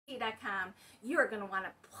You are going to want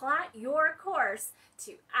to plot your course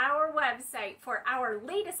to our website for our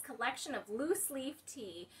latest collection of loose leaf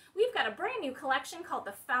tea. We've got a brand new collection called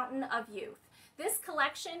the Fountain of Youth. This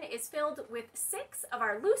collection is filled with 6 of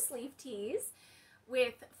our loose leaf teas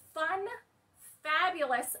with fun,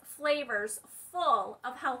 fabulous flavors full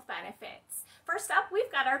of health benefits. First up,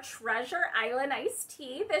 we've got our Treasure Island Iced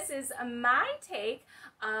Tea. This is my take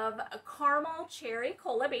of a caramel cherry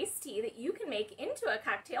cola based tea that you can make into a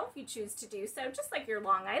cocktail if you choose to do so, just like your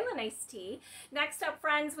Long Island iced tea. Next up,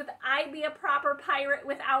 friends, with I'd Be a Proper Pirate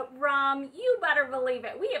Without Rum, you better believe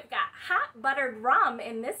it. We have got hot buttered rum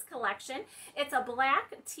in this collection. It's a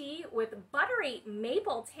black tea with buttery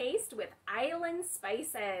maple taste with island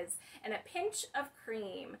spices and a pinch of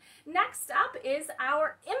cream. Next up is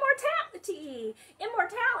our Immortality.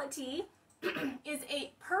 Immortality is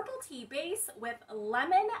a purple tea base with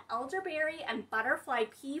lemon, elderberry, and butterfly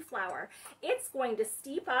pea flower. It's going to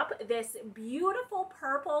steep up this beautiful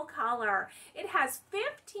purple color. It has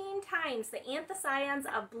 15 times the anthocyanins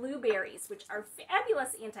of blueberries, which are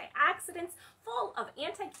fabulous antioxidants full of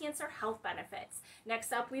anti-cancer health benefits.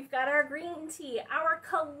 Next up, we've got our green tea, our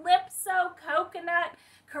Calypso Coconut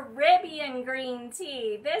Caribbean green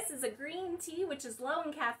tea. This is a green tea which is low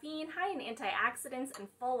in caffeine, high in antioxidants, and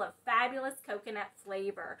full of fabulous coconut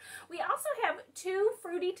flavor. We also have 2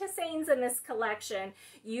 fruity tisanes in this collection.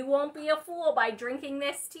 You won't be a fool by drinking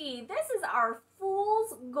this tea. This is our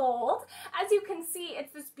Fool's Gold. As you can see,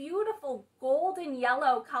 it's this beautiful golden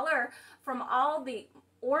yellow color from all the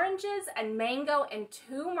oranges and mango and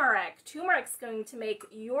turmeric. Turmeric's going to make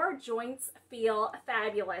your joints feel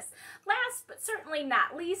fabulous. Last but certainly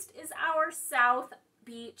not least is our South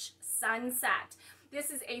Beach Sunset.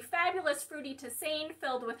 This is a fabulous fruity tisane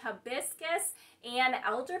filled with hibiscus and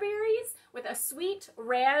elderberries with a sweet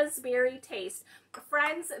raspberry taste.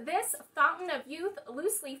 Friends, this Fountain of Youth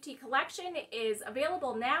loose leaf tea collection is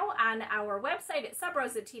available now on our website at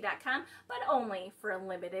subrosatea.com, but only for a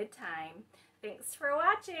limited time. Thanks for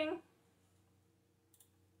watching.